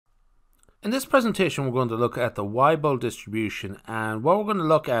In this presentation, we're going to look at the Weibull distribution, and what we're going to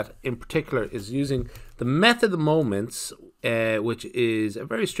look at in particular is using the method of moments, which is a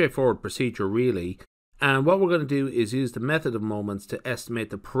very straightforward procedure really. And what we're going to do is use the method of moments to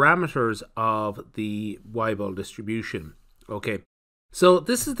estimate the parameters of the Weibull distribution. Okay, so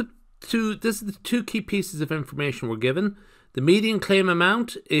this is the two key pieces of information we're given. The median claim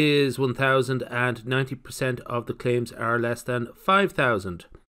amount is 1,000 and 90% of the claims are less than 5,000.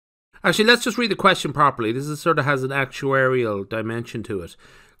 Actually, let's just read the question properly. This sort of has an actuarial dimension to it.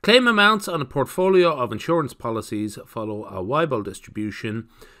 Claim amounts on a portfolio of insurance policies follow a Weibull distribution.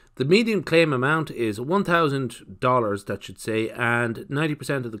 The median claim amount is $1,000, that should say, and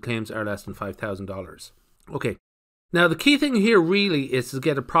 90% of the claims are less than $5,000. Okay, now the key thing here really is to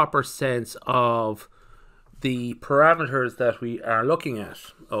get a proper sense of the parameters that we are looking at.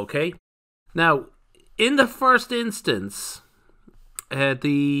 Okay, now in the first instance,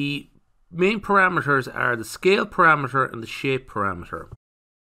 the main parameters are the scale parameter and the shape parameter.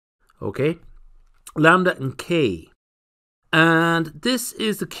 Okay, lambda and k. And this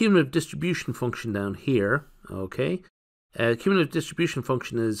is the cumulative distribution function down here. Okay, cumulative distribution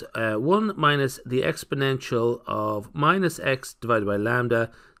function is 1 minus the exponential of minus x divided by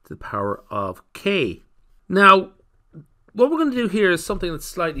lambda to the power of k. Now, what we're going to do here is something that's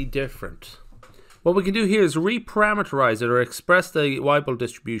slightly different. What we can do here is reparameterize it or express the Weibull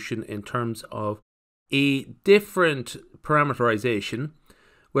distribution in terms of a different parameterization,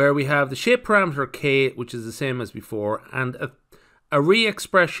 where we have the shape parameter k, which is the same as before, and a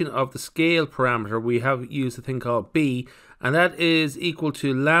re-expression of the scale parameter. We have used a thing called b, and that is equal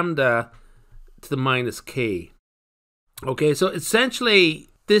to lambda to the minus k. Okay, so essentially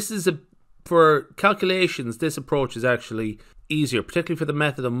this is for calculations, this approach is actually easier, particularly for the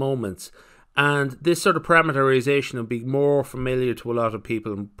method of moments. And this sort of parameterization will be more familiar to a lot of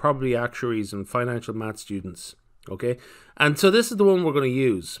people, and probably actuaries and financial math students. Okay, and so this is the one we're going to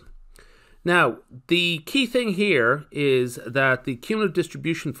use. Now, the key thing here is that the cumulative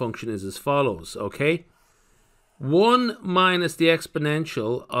distribution function is as follows. Okay, 1 minus the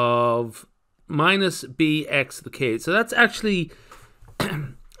exponential of minus bx to the k. So that's actually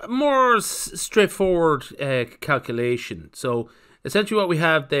a more straightforward calculation. So essentially what we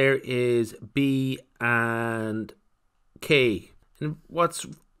have there is b and k, and what's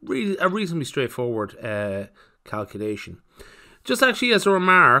really a reasonably straightforward calculation. Just actually as a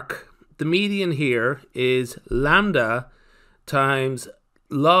remark, the median here is lambda times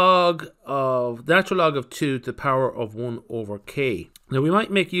natural log of 2 to the power of 1 over k. Now we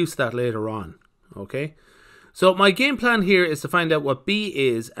might make use of that later on. Okay, so my game plan here is to find out what b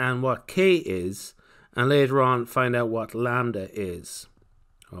is and what k is, and later on find out what lambda is.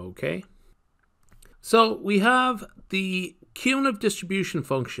 Okay, so we have the cumulative distribution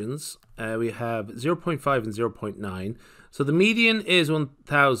functions. We have 0.5 and 0.9. So the median is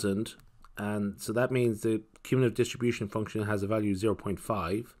 1,000, and so that means the cumulative distribution function has a value of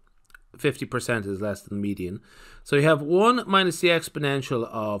 0.5. 50% is less than the median. So you have 1 minus the exponential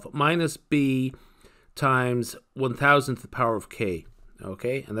of minus b times 1,000 to the power of k.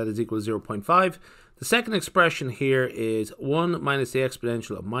 Okay, and that is equal to 0.5. The second expression here is 1 minus the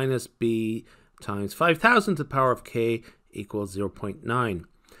exponential of minus b times 5,000 to the power of k equals 0.9.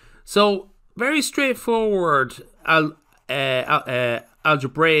 So very straightforward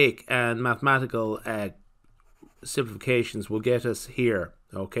algebraic and mathematical simplifications will get us here.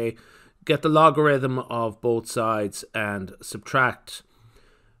 Okay, get the logarithm of both sides and subtract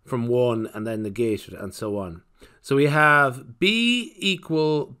from 1 and then negate it and so on. So we have b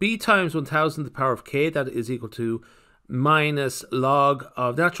times 1,000 to the power of k, that is equal to minus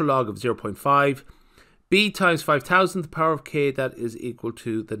natural log of 0.5. b times 5,000 to the power of k, that is equal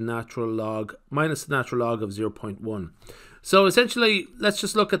to the natural log minus the natural log of 0.1. So essentially, let's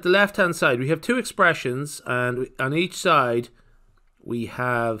just look at the left hand side. We have two expressions, and on each side we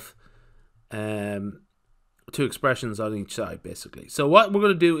have two expressions on each side, basically. So what we're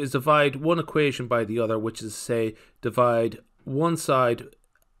going to do is divide one equation by the other, which is to say divide one side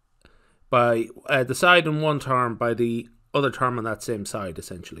by the side in one term by the other term on that same side,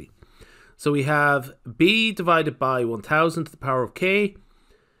 essentially. So we have b divided by 1,000 to the power of k.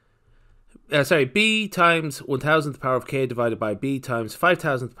 B times 1,000 to the power of k divided by b times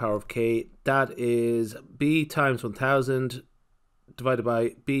 5,000 to the power of k. That is b times 1,000 divided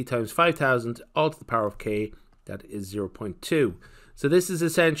by b times 5,000 all to the power of k. That is 0.2. So this is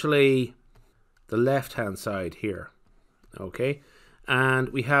essentially the left hand side here. Okay, and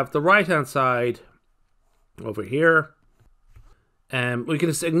we have the right hand side over here. We can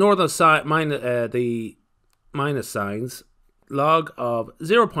just ignore the minus signs. log of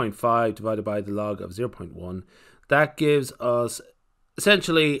 0.5 divided by the log of 0.1. That gives us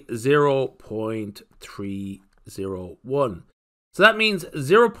essentially 0.301. So that means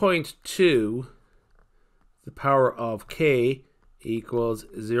 0.2 the power of k equals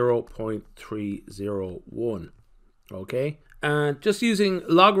 0.301. Okay, and just using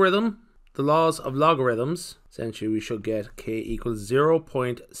logarithm, the laws of logarithms, essentially we should get k equals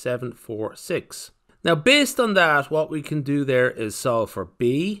 0.746. Now based on that, what we can do there is solve for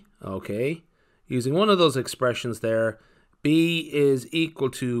b. Okay, using one of those expressions there, b is equal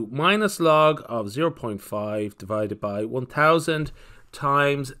to minus log of 0.5 divided by 1000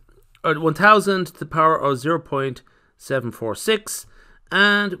 times, or 1000 to the power of 0.746,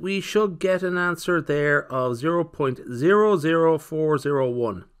 and we should get an answer there of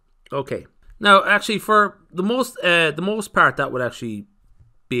 0.00401. Okay, now actually for the most part that would actually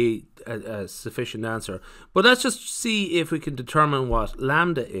be a sufficient answer, but let's just see if we can determine what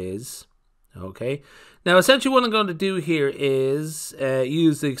lambda is. Okay, now essentially what I'm going to do here is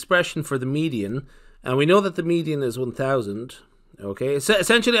use the expression for the median, and we know that the median is 1000. Okay, so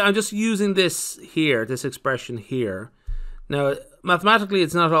essentially I'm just using this here, this expression here. Now mathematically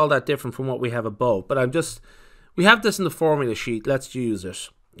it's not all that different from what we have above, but we have this in the formula sheet, let's use it.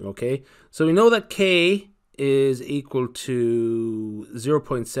 Okay, so we know that k is equal to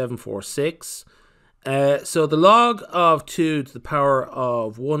 0.746. So the log of 2 to the power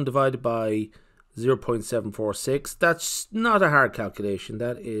of 1 divided by 0.746, that's not a hard calculation.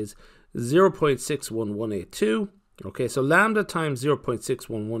 That is 0.61182. Okay, so lambda times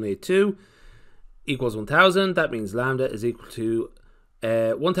 0.61182 equals 1000. That means lambda is equal to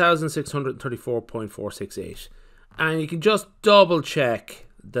 1634.468. And you can just double check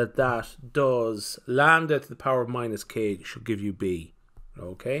that does lambda to the power of minus k should give you b.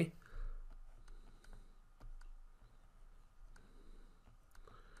 Okay.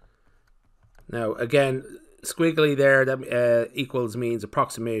 Now again, squiggly there, that equals means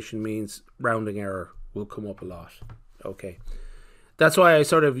approximation, means rounding error will come up a lot. Okay, that's why I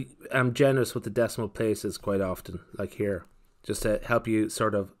sort of am generous with the decimal places quite often, like here, just to help you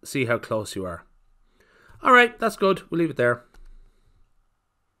sort of see how close you are. All right, that's good. We'll leave it there.